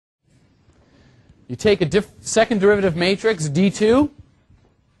You take a second derivative matrix, D2,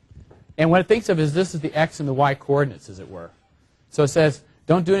 and what it thinks of is this is the x and the y coordinates, as it were. So it says,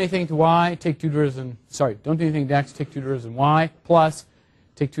 don't do anything to y, take two derivatives in, sorry, don't do anything to x, take two derivatives in y, plus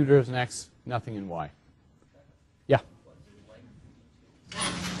take two derivatives in x, nothing in y. Yeah?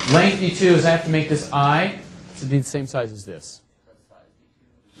 Length D2 is I have to make this I to be the same size as this.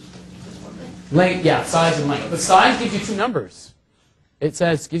 Length, yeah, size and length. But size gives you two numbers. It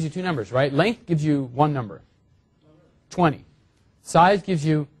says, gives you two numbers, right? Length gives you one number, 20. Size gives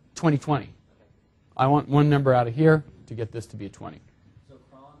you 20, 20. I want one number out of here to get this to be a 20. So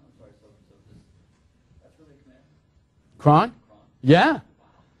cron, I'm sorry, so this, that's really a command? Cron? Yeah. Wow.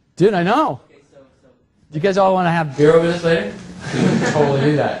 Dude, I know. Okay, so do you guys all want to have beer over this later? Totally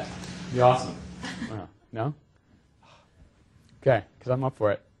do that. It'd be awesome. No? Okay, because I'm up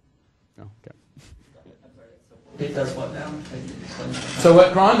for it. No, okay. It does what now? So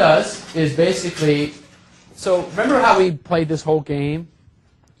what cron does is basically, so remember how we played this whole game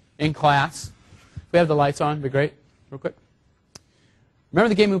in class? If we have the lights on, it'd be great, real quick. Remember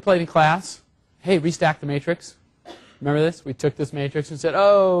the game we played in class? Hey, restack the matrix. Remember this? We took this matrix and said,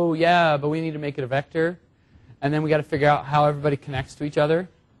 oh, yeah, but we need to make it a vector. And then we got to figure out how everybody connects to each other.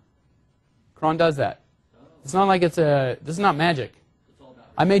 Cron does that. It's not like it's a, this is not magic.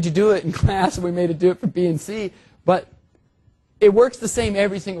 I made you do it in class, and we made it do it for B and C, but it works the same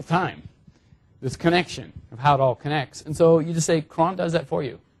every single time, this connection of how it all connects. And so you just say, cron does that for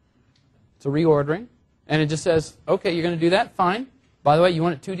you. It's a reordering, and it just says, okay, you're going to do that? Fine. By the way, you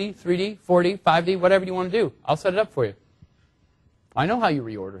want it 2D, 3D, 4D, 5D, whatever you want to do. I'll set it up for you. I know how you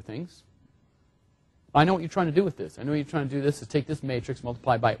reorder things. I know what you're trying to do with this. I know what you're trying to do this is take this matrix,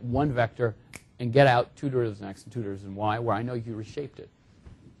 multiply by one vector, and get out two derivatives in x and two derivatives in y, where I know you reshaped it.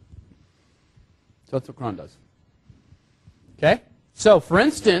 So that's what cron does. Okay? So, for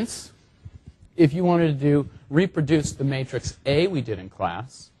instance, if you wanted to reproduce the matrix A we did in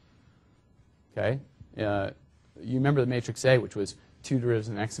class, okay, you remember the matrix A, which was two derivatives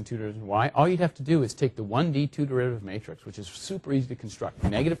in x and two derivatives in y. All you'd have to do is take the 1D two derivative matrix, which is super easy to construct.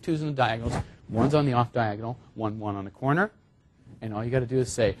 Negative 2's in the diagonals, 1's on the off diagonal, 1 on the corner, and all you got to do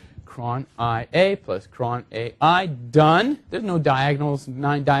is say cron IA plus cron AI, done. There's no diagonals,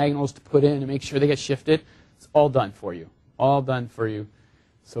 9 diagonals to put in and make sure they get shifted. It's all done for you. All done for you.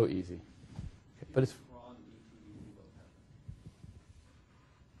 So easy. Okay, but it's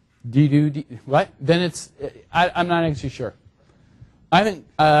D, what? Then it's, I'm not actually sure. I think, you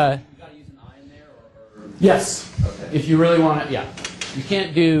got to use an I in there, or? Yes. Okay. If you really want it, yeah. You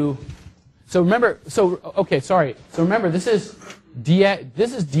can't do, so remember, okay, sorry. So remember, this is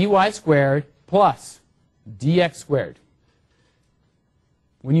dy squared plus dx squared.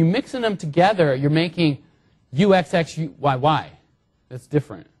 When you're mixing them together, you're making uxx, uyy. That's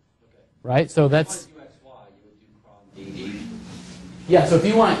different. Okay. Right? So that's... If you want uxy, you would do cron dd. Yeah, so if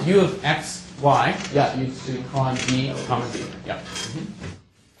you want u of x, y, yeah, you do cron d, comma d. Yeah.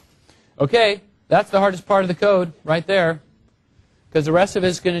 Okay, that's the hardest part of the code right there. Because the rest of it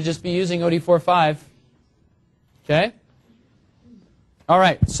is going to just be using OD45. Okay? All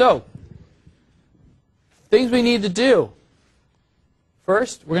right, so things we need to do.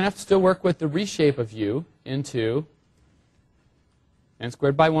 First, we're going to have to still work with the reshape of u into n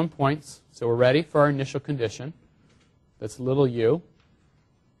squared by 1 points. So we're ready for our initial condition. That's little u.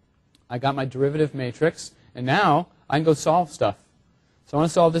 I got my derivative matrix, and now I can go solve stuff. So I want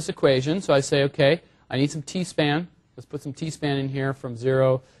to solve this equation. So I say, okay, I need some t-span. Let's put some t-span in here from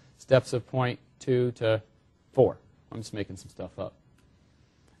 0 steps of 0.2 to 4. I'm just making some stuff up.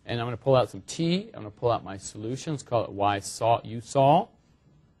 And I'm going to pull out some t. I'm going to pull out my solution. Let's call it u sol,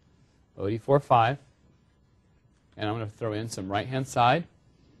 OD45. And I'm going to throw in some right-hand side.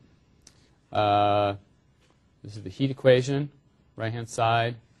 This is the heat equation, right-hand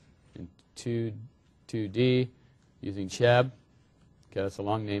side, in 2D, using Cheb. Okay, that's a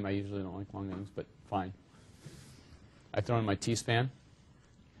long name. I usually don't like long names, but fine. I throw in my t-span.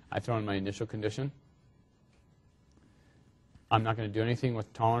 I throw in my initial condition. I'm not going to do anything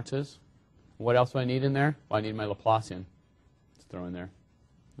with tolerances. What else do I need in there? Well, I need my Laplacian. Let's throw in there.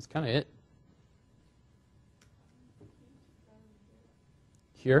 That's kind of it.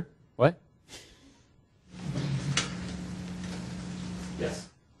 Here? What? Yes.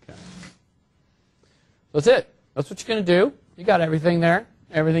 Okay. That's it. That's what you're going to do. You got everything there,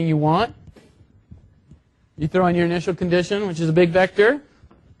 everything you want. You throw in your initial condition, which is a big vector.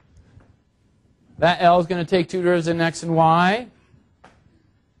 That L is going to take two derivatives in x and y.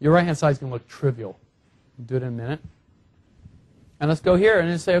 Your right-hand side is going to look trivial. We'll do it in a minute. And let's go here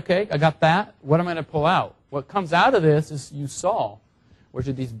and just say, okay, I got that. What am I going to pull out? What comes out of this is u sol, which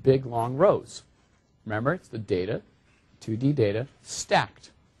are these big, long rows. Remember, it's the data, 2D data,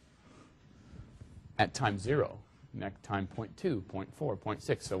 stacked at time 0, next time 0.2, 0.4,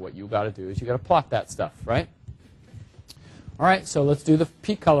 0.6. So what you got to do is you got to plot that stuff, right? All right, so let's do the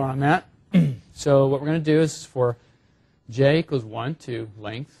peak color on that. So what we're going to do is for j equals 1 to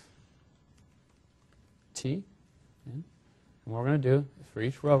length t. And what we're going to do is for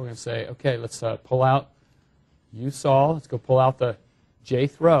each row, we're going to say, okay, let's pull out USOL. Let's go pull out the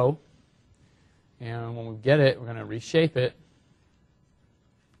jth row. And when we get it, we're going to reshape it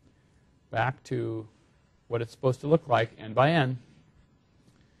back to what it's supposed to look like, n by n.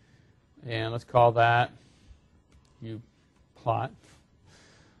 And let's call that uplot.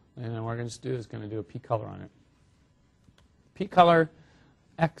 And then what we're going to do is going to do a peak color on it. Peak color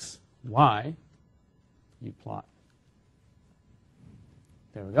x, y, uplot.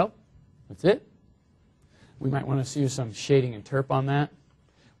 There we go. That's it. We might want to see some shading and terp on that.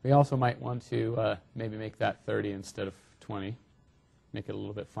 We also might want to maybe make that 30 instead of 20. Make it a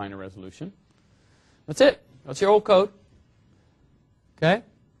little bit finer resolution. That's it. That's your old code. Okay?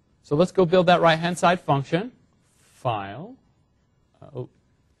 So let's go build that right-hand side function. File. File.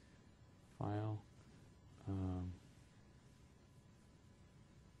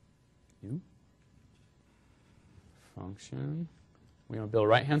 Function. We want to build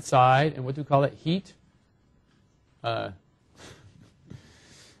right-hand side. And what do we call it? Heat.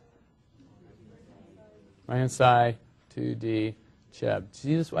 Right-hand side, 2D, Cheb.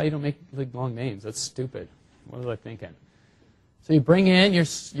 See, this is why you don't make like, long names. That's stupid. What was I thinking? So you bring in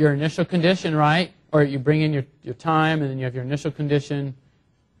your initial condition, right? Or you bring in your time, and then you have your initial condition,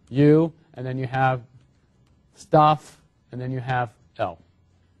 U, and then you have stuff, and then you have L.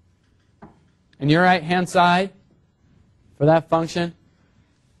 And your right-hand side for that function,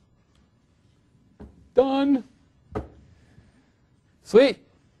 done. Sweet.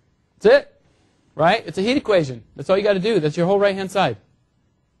 That's it. Right? It's a heat equation. That's all you got to do. That's your whole right-hand side.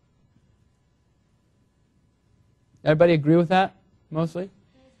 Everybody agree with that, mostly?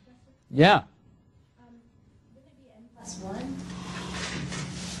 Yeah. Wouldn't it be n plus 1?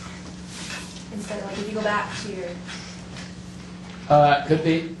 Instead of, like, if you go back to your... Could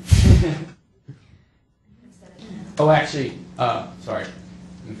be. Instead of n. Oh, actually, sorry.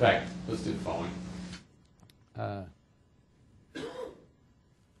 In fact, let's do the following.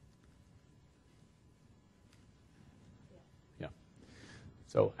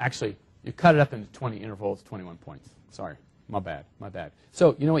 So actually, you cut it up into 20 intervals, 21 points. Sorry, my bad, my bad.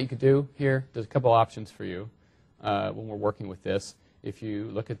 So you know what you could do here? There's a couple options for you when we're working with this. If you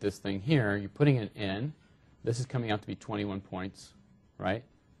look at this thing here, you're putting an n. This is coming out to be 21 points, right?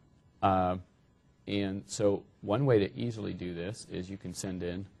 And so one way to easily do this is you can send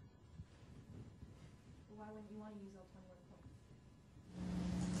in. Why wouldn't you want to use all 21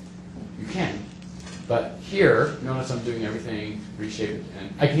 points? You can. But here, notice I'm doing everything reshaped.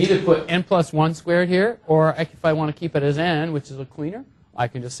 And I can either put n plus 1 squared here, or if I want to keep it as n, which is a little cleaner, I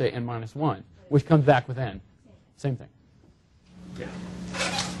can just say n minus 1, which comes back with n. Same thing. Yeah.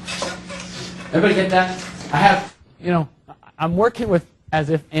 Everybody get that? I have, I'm working with as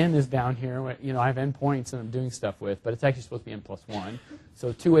if n is down here. I have n points and I'm doing stuff with, but it's actually supposed to be n plus 1.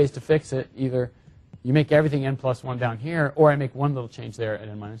 So 2 ways to fix it. Either you make everything n plus 1 down here, or I make one little change there at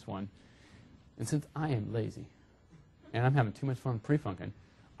n minus 1. And since I am lazy, and I'm having too much fun pre-funking,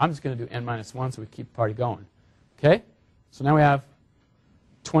 I'm just going to do n minus 1 so we keep the party going. Okay? So now we have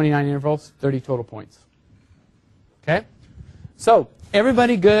 29 intervals, 30 total points. Okay? So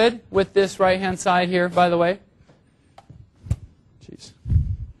everybody good with this right-hand side here, by the way? Jeez.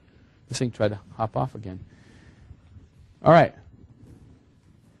 This thing tried to hop off again. All right.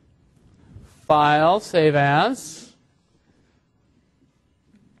 File, save as.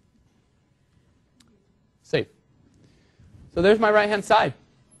 Save. So there's my right-hand side.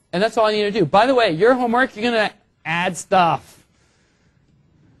 And that's all I need to do. By the way, your homework, you're going to add stuff.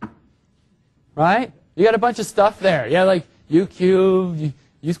 Right? You got a bunch of stuff there. Yeah, like u cubed,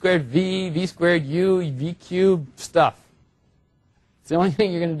 u squared v, v squared u, v cubed stuff. It's the only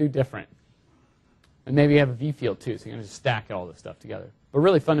thing you're going to do different. And maybe you have a v field too, so you're going to just stack all this stuff together. But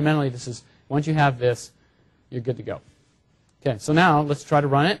really, fundamentally, this is, once you have this, you're good to go. Okay, so now let's try to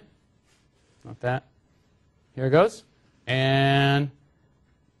run it. Not that. Here it goes. And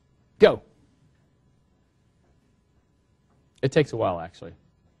go. It takes a while, actually,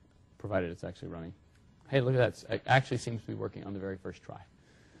 provided it's actually running. Hey, look at that. It actually seems to be working on the very first try.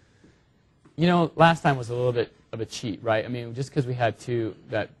 Last time was a little bit of a cheat, right? I mean, just because we had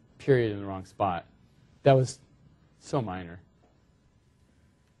that period in the wrong spot, that was so minor.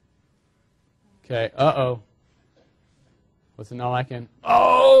 Okay, uh-oh. What's it not liking?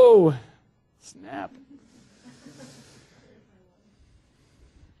 Oh! Snap.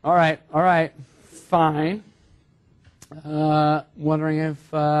 All right, fine. Wondering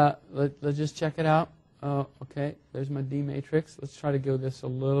if, let's just check it out. Oh, okay, there's my D matrix. Let's try to go this a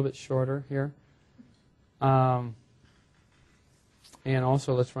little bit shorter here. And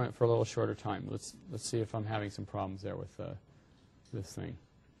also, let's run it for a little shorter time. Let's see if I'm having some problems there with this thing.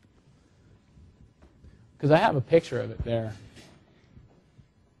 Because I have a picture of it there.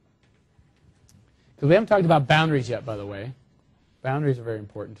 Because we haven't talked about boundaries yet, by the way. Boundaries are very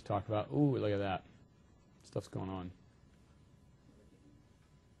important to talk about. Ooh, look at that. Stuff's going on.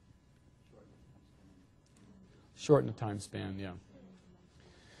 Shorten the time span, yeah.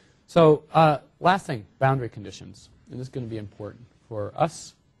 So last thing, boundary conditions. And this is going to be important for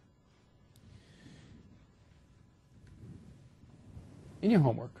us. In your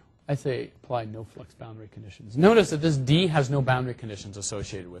homework, I say apply no flux boundary conditions. Notice that this D has no boundary conditions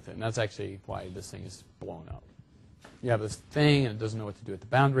associated with it, and that's actually why this thing is blown up. You have this thing, and it doesn't know what to do with the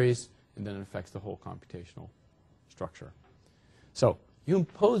boundaries, and then it affects the whole computational structure. So you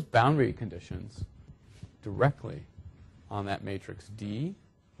impose boundary conditions directly on that matrix D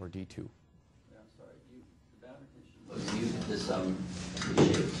or D2. I'm sorry, the boundary condition was using this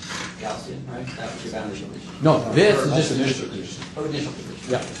shape, Gaussian, right? That was your boundary condition. No, this is just initial condition. Oh, initial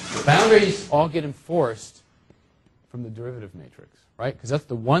condition. Yeah. The boundaries all get enforced from the derivative matrix, right? Because that's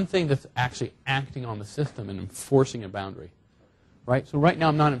the one thing that's actually acting on the system and enforcing a boundary, right? So right now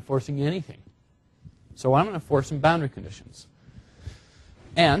I'm not enforcing anything. So I'm going to enforce some boundary conditions.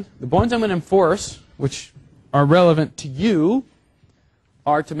 And the ones I'm going to enforce, which are relevant to you,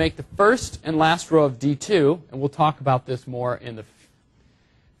 are to make the first and last row of D2, and we'll talk about this more in the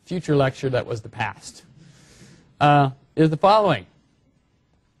future lecture that was the past, is the following.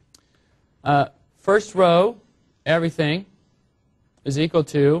 First row, everything is equal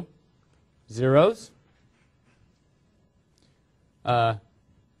to zeros. So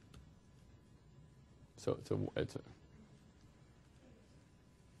it's a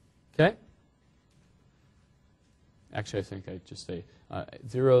okay. Actually, I think I just say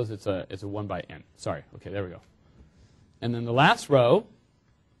zeros. It's a 1 by n. Sorry. Okay, there we go. And then the last row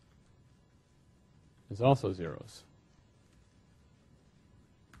is also zeros.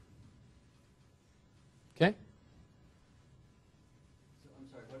 Okay. So I'm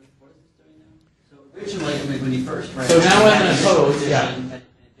sorry, what is this doing now? So originally, when you first ran, So now I'm going to initial pose. condition, Yeah. and it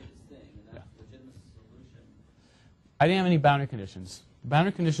did its thing, and that's a legitimate solution. I didn't have any boundary conditions. The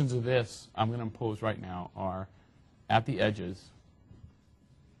boundary conditions of this I'm going to impose right now are at the edges,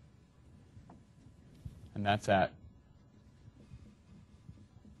 and that's at,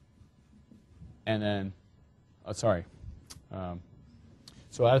 and then, sorry.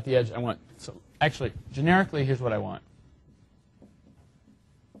 So out at the edge, I want, so actually, generically, here's what I want.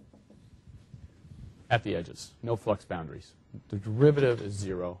 At the edges, no flux boundaries. The derivative is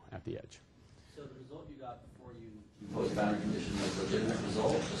 0 at the edge. So the result you got before you imposed boundary condition was a legitimate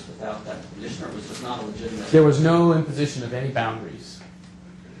result, just without that condition, or it was just not a legitimate? There was no imposition of any boundaries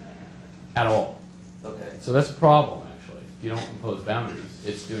at all. Okay. So that's a problem, actually. If you don't impose boundaries,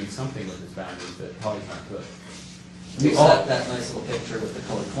 it's doing something with its boundaries that probably is not good. Except that nice little picture with the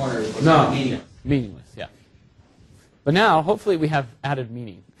colored corners was No, meaningless. meaningless, yeah. But now, hopefully, we have added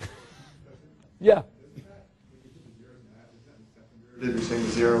meaning. Yeah. Did you say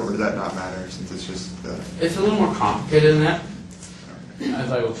 0, or does that not matter since it's just It's a little more complicated than that,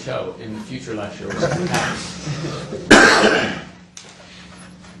 as I will show in the future lecture.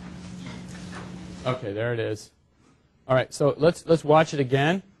 Okay, there it is. All right, so let's watch it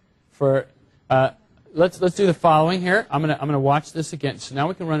again. For let's do the following here. I'm gonna watch this again. So now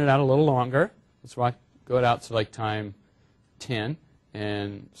we can run it out a little longer. Let's go it out to like time 10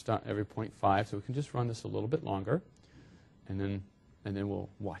 and start every 0.5. So we can just run this a little bit longer, and then we'll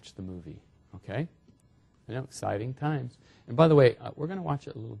watch the movie. Okay? I know, exciting times. And by the way, we're going to watch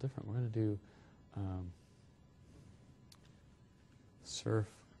it a little different. We're going to do Surf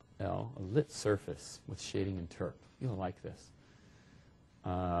L, a lit surface with shading and terp. You'll like this.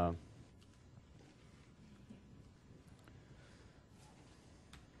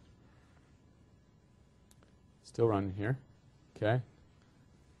 Still running here. Okay.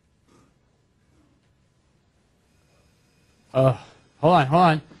 Hold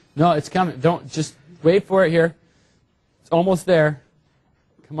on. No, it's coming. Don't, just wait for it here. It's almost there.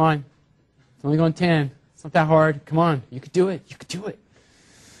 Come on. It's only going 10. It's not that hard. Come on. You could do it. You could do it.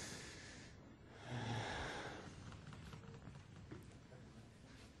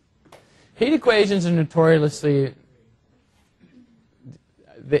 Heat equations are notoriously,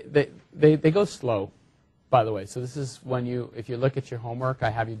 they go slow. by the way. So this is when you, if you look at your homework, I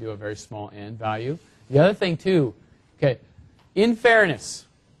have you do a very small n value. The other thing too, okay, in fairness,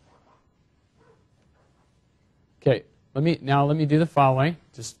 okay, let me do the following.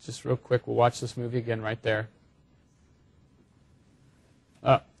 Just real quick, we'll watch this movie again right there.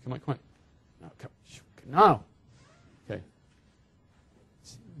 Come on, come on. No, come, no. Okay.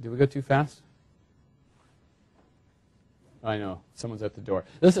 Did we go too fast? I know. Someone's at the door.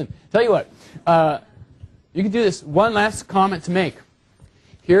 Listen, tell you what. You can do this. One last comment to make.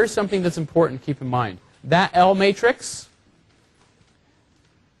 Here's something that's important to keep in mind. That L matrix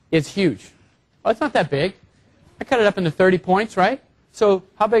is huge. Oh, it's not that big. I cut it up into 30 points, right? So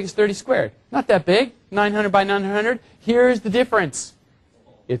how big is 30 squared? Not that big. 900 by 900. Here's the difference.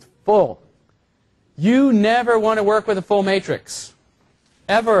 It's full. You never want to work with a full matrix.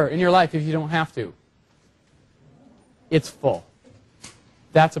 Ever in your life if you don't have to. It's full.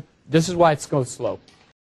 This is why it goes slow.